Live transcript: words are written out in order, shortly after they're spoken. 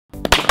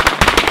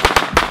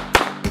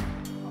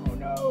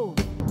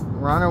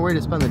We're on our way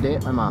to spend the day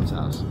at my mom's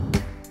house.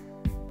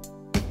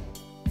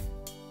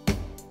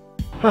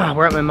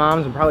 We're at my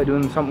mom's and probably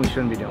doing something we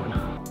shouldn't be doing.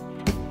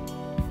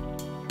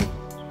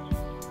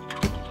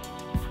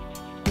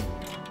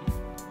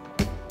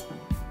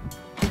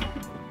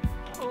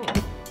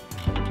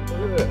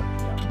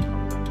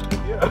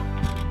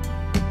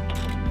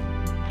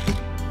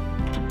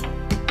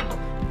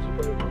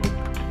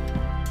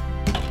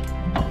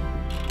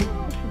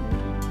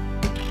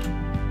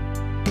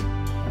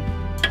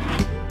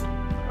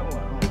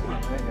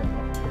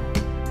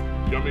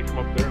 You want me to come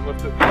up there and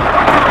lift it?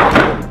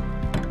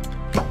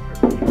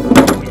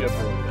 We get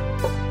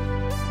the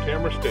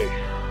camera stay.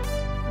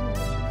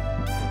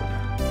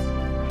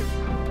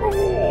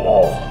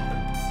 Oh.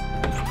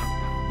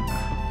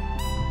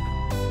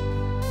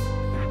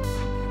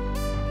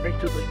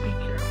 Rachel, like, be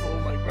careful,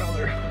 my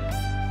brother.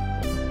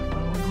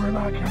 Oh, we're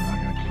not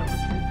gonna kill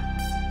this kid.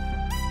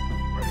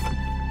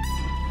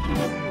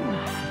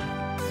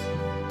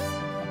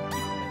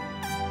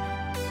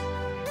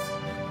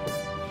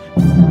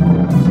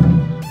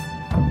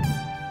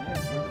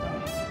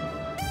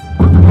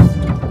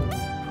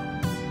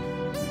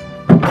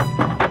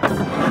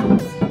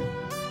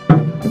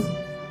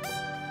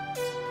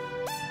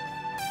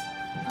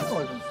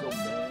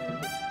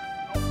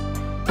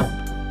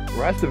 The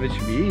rest of it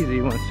should be easy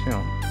once, you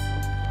know.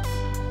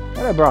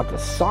 Had I brought the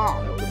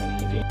saw, that would have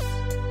been easy.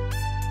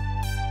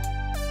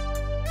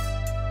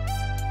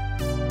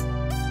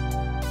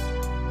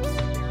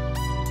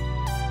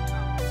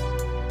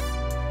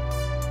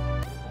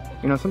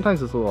 You know,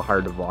 sometimes it's a little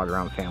hard to vlog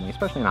around family,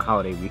 especially on a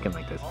holiday weekend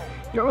like this.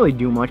 You don't really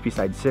do much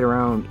besides sit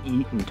around,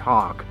 eat, and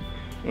talk.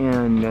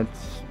 And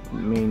that's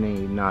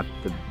mainly not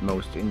the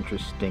most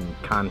interesting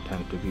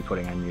content to be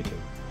putting on YouTube.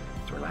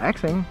 It's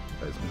relaxing,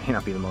 but it may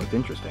not be the most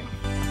interesting.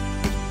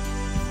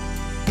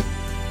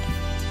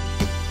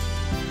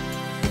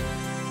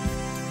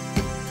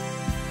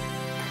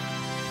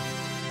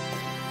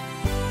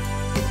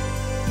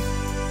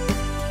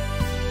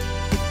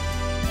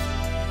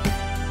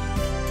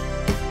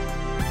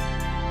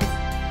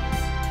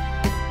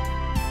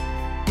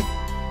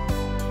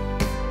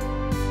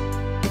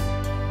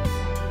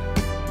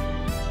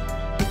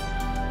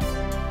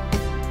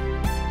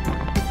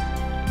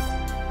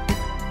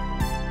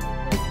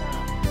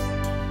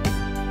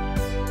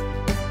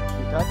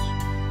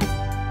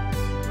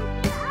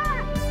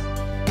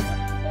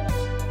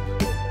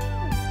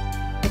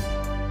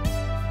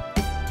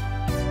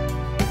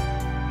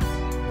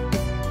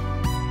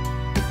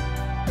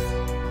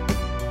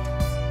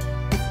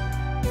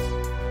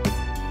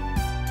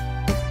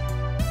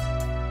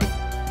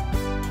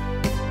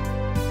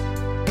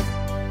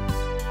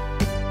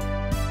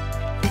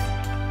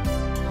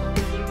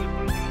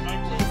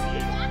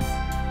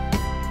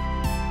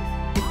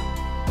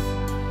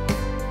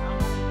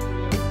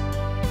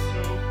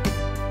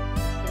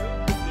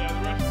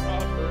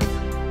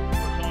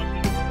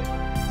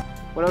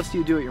 What else do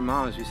you do at your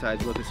mom's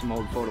besides look at some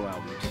old photo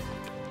albums?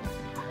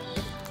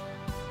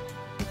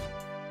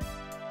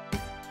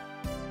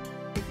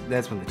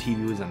 That's when the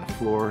TV was on the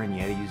floor and you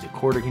had to use a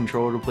quarter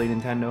controller to play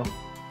Nintendo.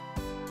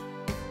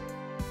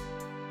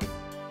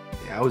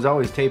 Yeah, I was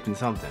always taping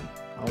something.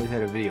 I always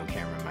had a video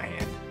camera in my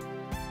hand.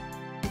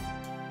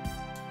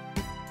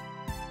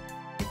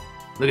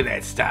 Look at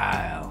that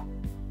style.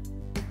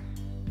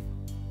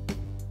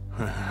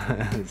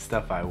 The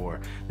stuff I wore.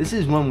 This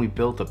is when we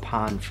built a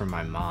pond for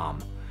my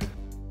mom.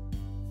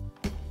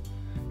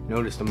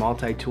 Notice the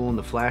multi-tool and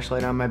the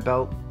flashlight on my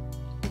belt?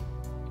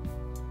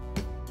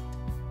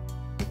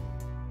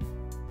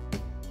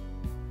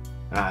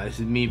 This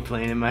is me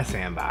playing in my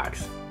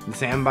sandbox. The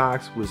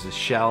sandbox was the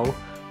shell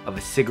of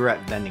a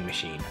cigarette vending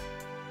machine.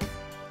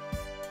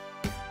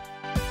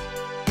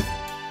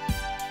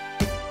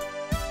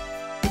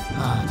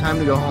 Time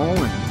to go home,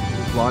 and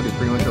this vlog is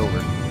pretty much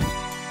over.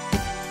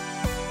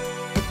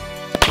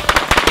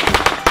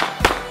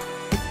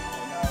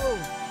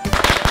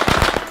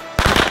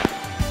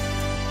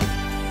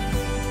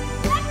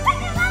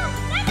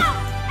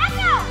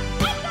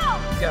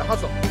 Yeah,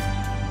 hustle.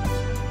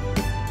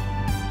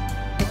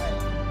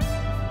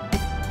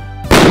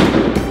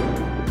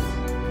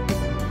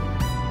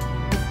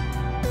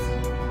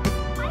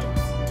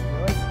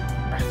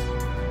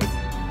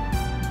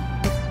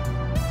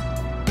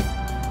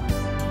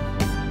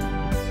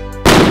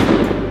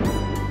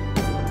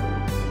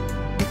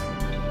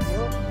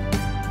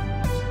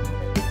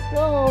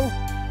 Go.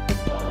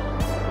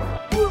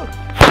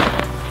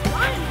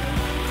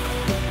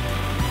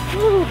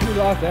 We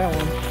lost that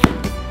one.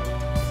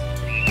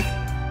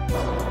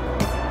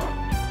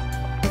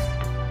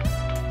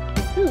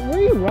 Dude, where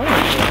are you running?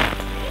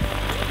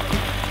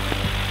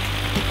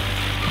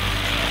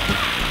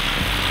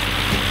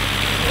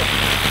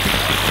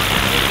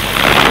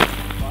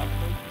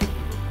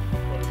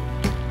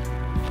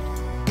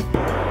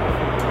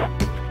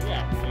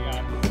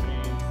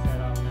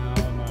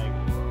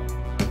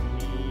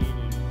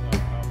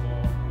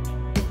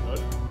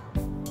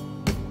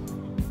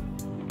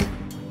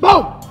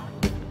 Boom!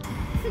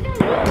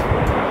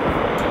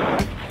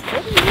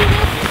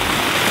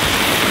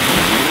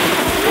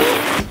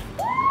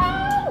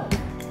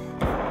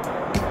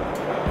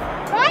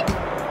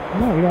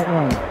 No, you don't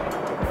run.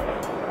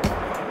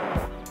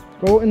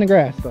 Go in the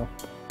grass though.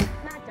 It's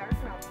not dark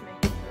enough to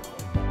make it.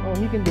 Oh,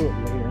 he can do it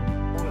later.